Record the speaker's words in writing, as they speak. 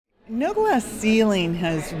No Glass Ceiling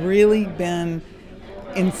has really been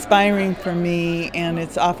inspiring for me, and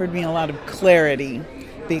it's offered me a lot of clarity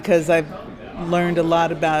because I've learned a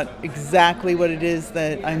lot about exactly what it is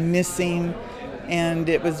that I'm missing, and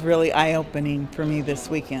it was really eye-opening for me this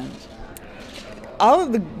weekend. All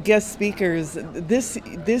of the guest speakers, this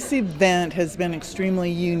event has been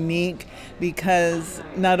extremely unique because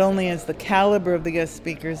not only has the caliber of the guest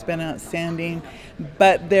speakers been outstanding,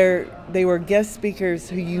 but they were guest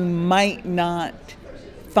speakers who you might not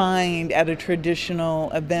find at a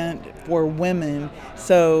traditional event for women.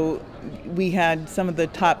 So we had some of the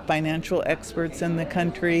top financial experts in the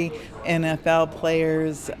country, NFL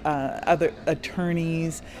players, other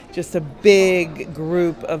attorneys, just a big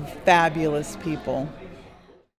group of fabulous people.